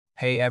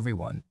Hey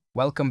everyone,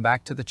 welcome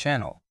back to the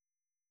channel.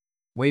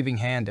 Waving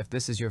hand if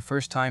this is your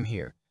first time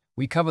here.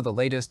 We cover the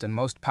latest and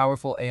most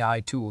powerful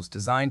AI tools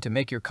designed to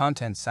make your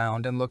content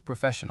sound and look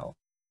professional.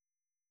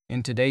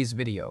 In today's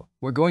video,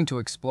 we're going to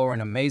explore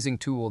an amazing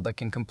tool that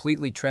can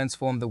completely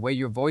transform the way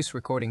your voice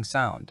recordings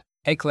sound.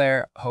 Hey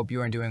Claire, hope you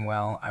are doing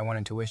well. I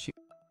wanted to wish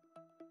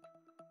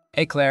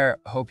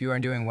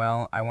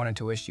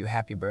you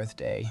happy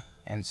birthday,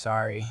 and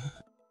sorry.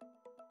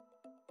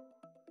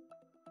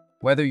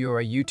 Whether you're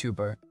a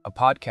YouTuber, a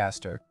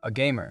podcaster, a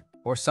gamer,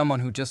 or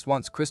someone who just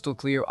wants crystal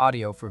clear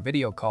audio for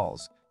video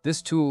calls,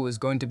 this tool is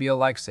going to be a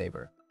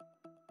lifesaver.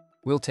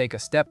 We'll take a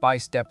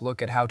step-by-step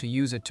look at how to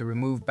use it to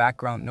remove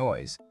background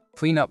noise,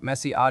 clean up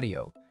messy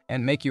audio,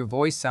 and make your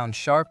voice sound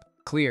sharp,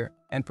 clear,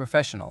 and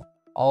professional,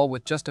 all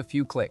with just a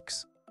few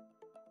clicks.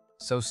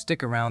 So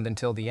stick around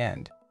until the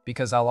end,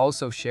 because I'll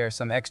also share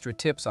some extra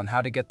tips on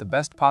how to get the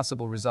best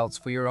possible results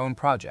for your own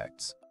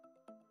projects.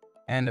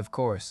 And of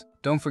course,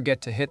 don't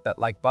forget to hit that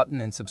like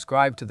button and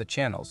subscribe to the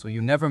channel so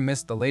you never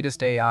miss the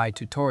latest AI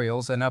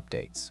tutorials and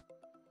updates.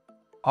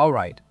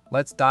 Alright,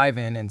 let's dive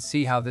in and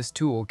see how this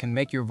tool can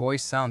make your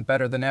voice sound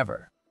better than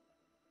ever.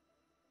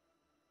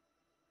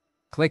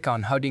 Click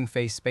on Hugging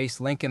Face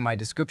Space link in my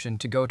description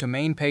to go to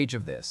main page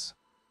of this.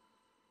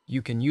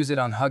 You can use it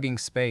on Hugging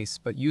Space,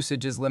 but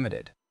usage is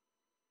limited.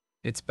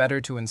 It's better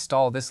to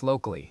install this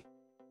locally.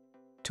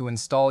 To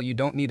install, you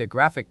don't need a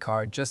graphic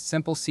card, just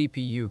simple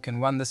CPU can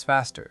run this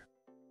faster.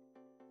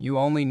 You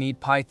only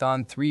need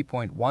Python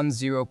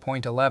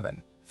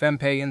 3.10.11,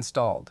 FempA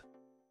installed.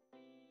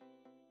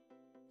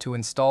 To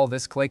install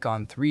this, click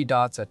on three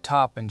dots at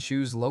top and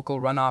choose Local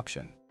Run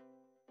option.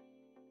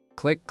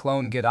 Click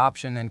Clone Git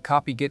option and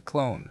copy Git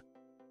clone.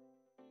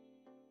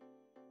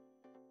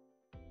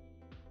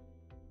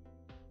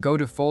 Go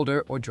to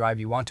folder or drive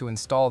you want to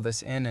install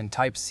this in and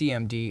type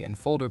cmd in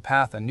folder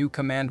path. A new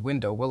command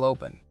window will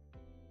open.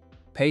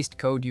 Paste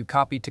code you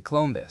copied to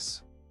clone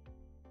this.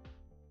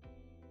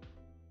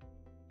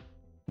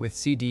 With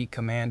cd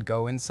command,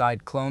 go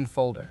inside clone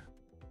folder.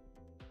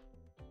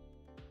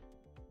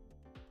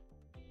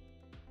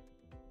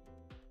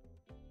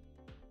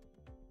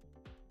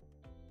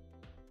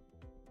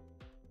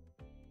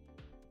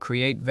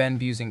 Create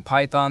venv using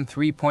Python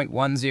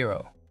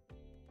 3.10.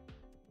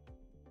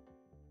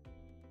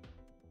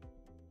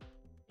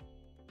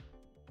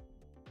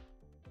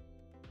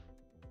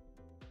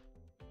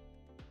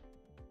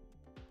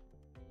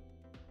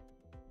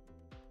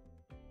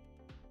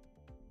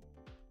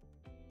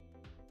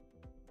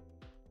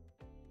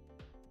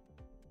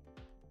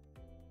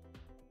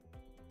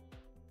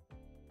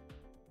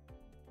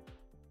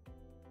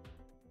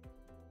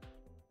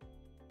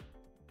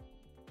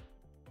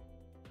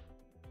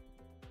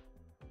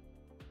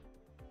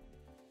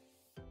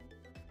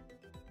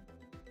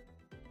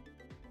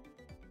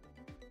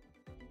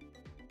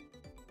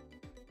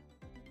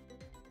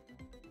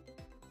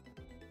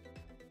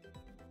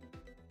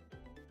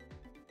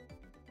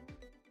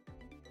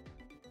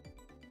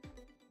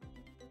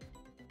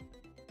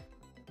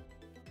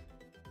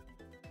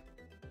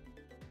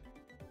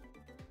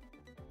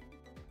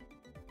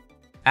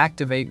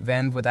 Activate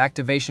venv with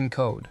activation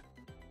code.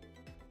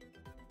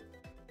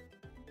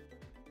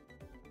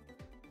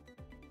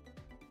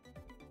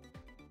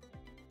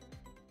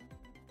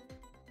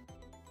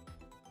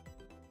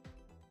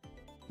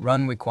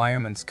 Run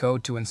requirements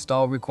code to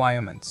install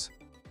requirements.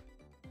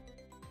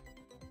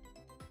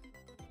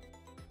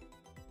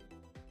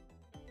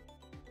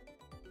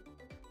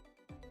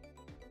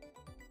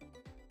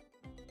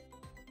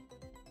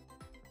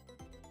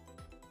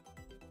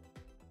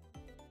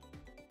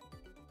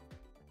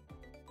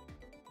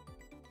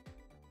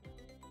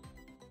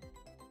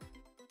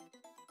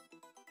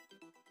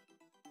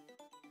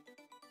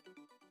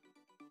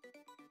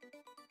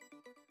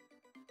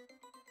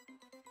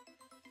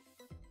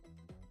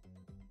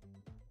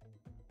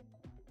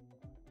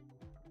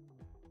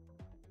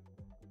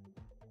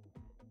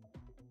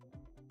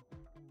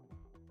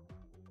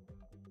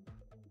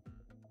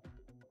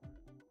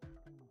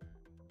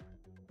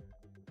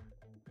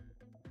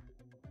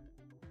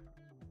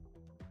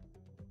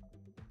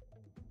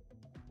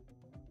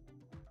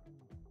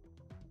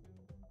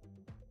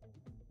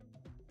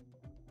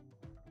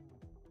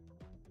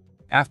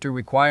 After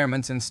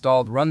requirements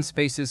installed, run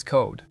spaces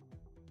code.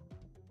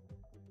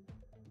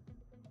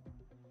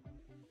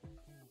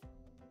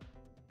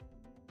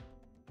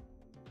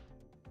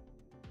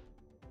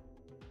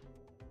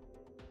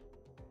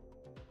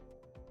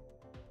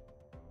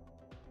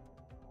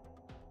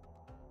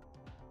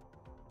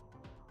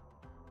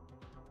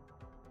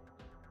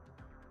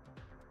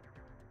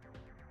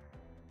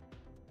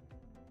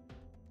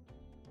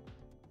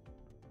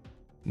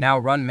 Now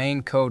run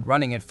main code.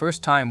 Running it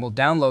first time will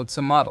download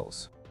some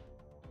models.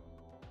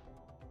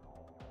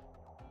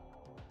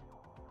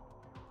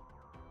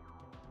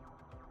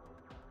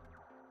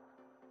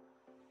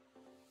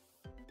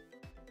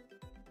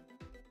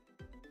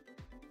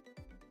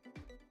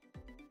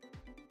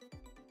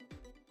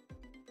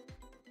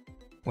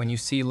 When you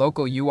see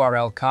local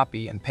URL,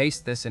 copy and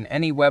paste this in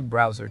any web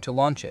browser to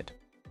launch it.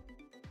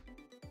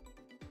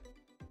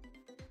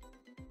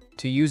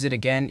 To use it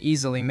again,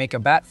 easily make a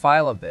bat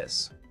file of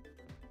this.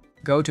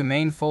 Go to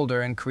main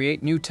folder and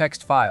create new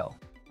text file.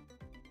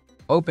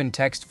 Open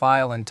text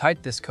file and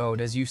type this code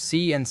as you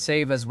see and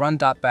save as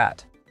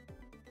run.bat.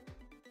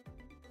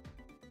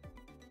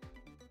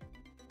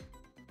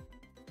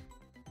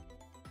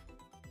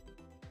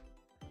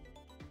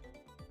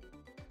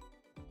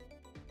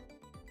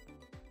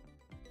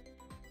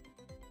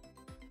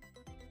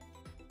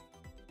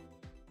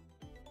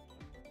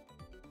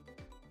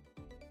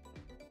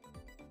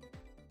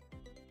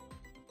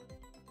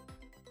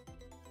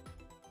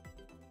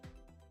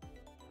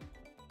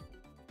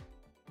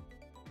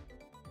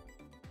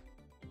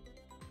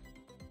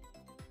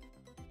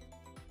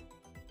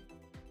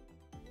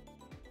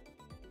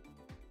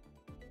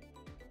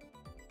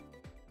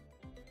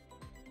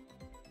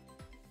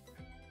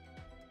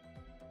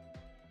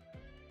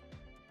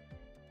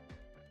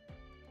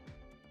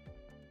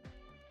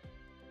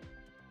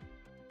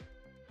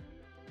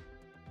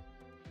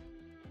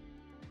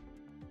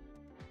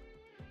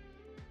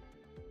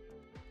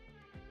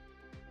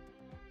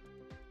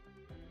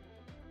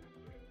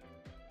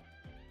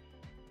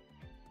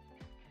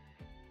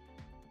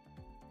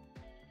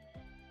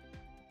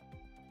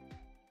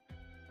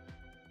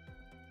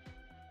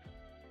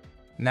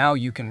 Now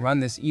you can run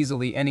this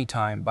easily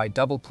anytime by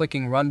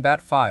double-clicking Run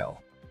Bat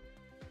File.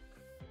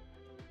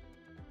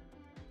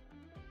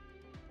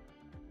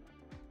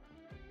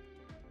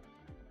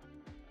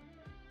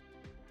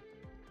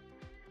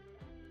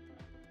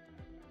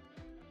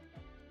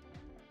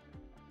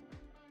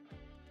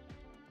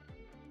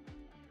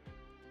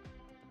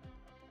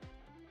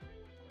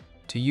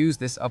 To use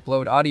this,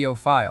 upload audio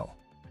file.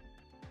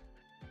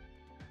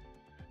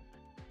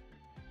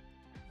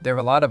 There are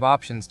a lot of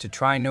options to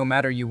try, no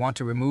matter you want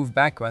to remove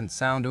background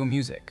sound or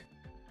music.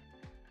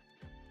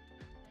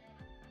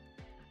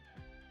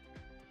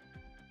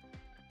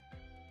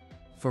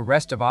 For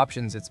rest of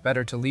options, it's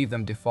better to leave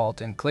them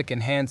default and click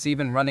Enhance.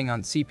 Even running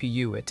on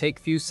CPU, it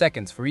takes few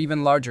seconds for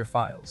even larger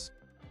files.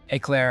 Hey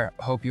Claire,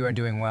 hope you are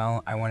doing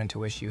well. I wanted to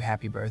wish you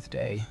happy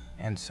birthday,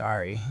 and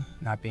sorry,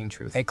 not being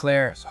true. Hey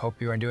Claire,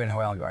 hope you are doing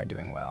well. You are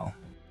doing well.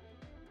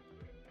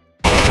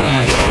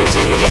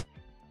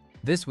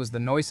 This was the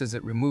noises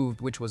it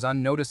removed, which was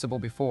unnoticeable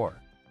before.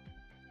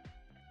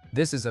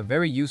 This is a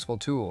very useful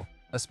tool,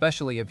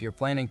 especially if you're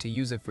planning to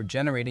use it for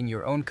generating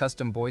your own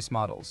custom voice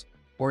models,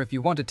 or if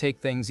you want to take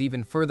things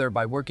even further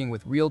by working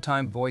with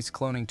real-time voice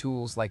cloning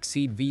tools like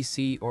Seed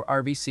VC or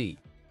RVC.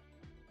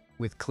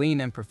 With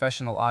clean and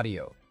professional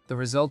audio, the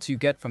results you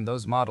get from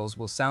those models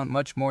will sound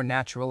much more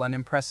natural and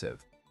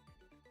impressive.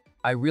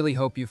 I really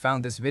hope you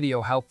found this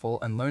video helpful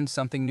and learned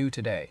something new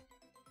today.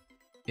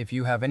 If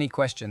you have any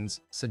questions,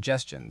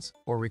 suggestions,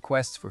 or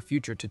requests for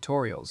future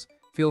tutorials,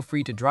 feel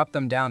free to drop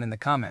them down in the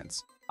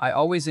comments. I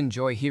always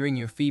enjoy hearing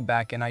your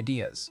feedback and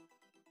ideas.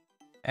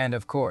 And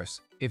of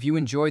course, if you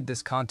enjoyed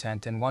this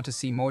content and want to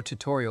see more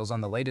tutorials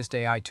on the latest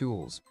AI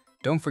tools,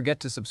 don't forget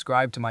to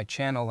subscribe to my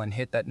channel and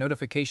hit that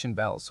notification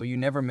bell so you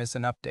never miss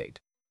an update.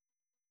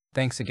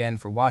 Thanks again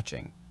for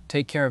watching,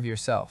 take care of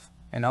yourself,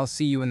 and I'll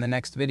see you in the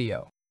next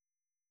video.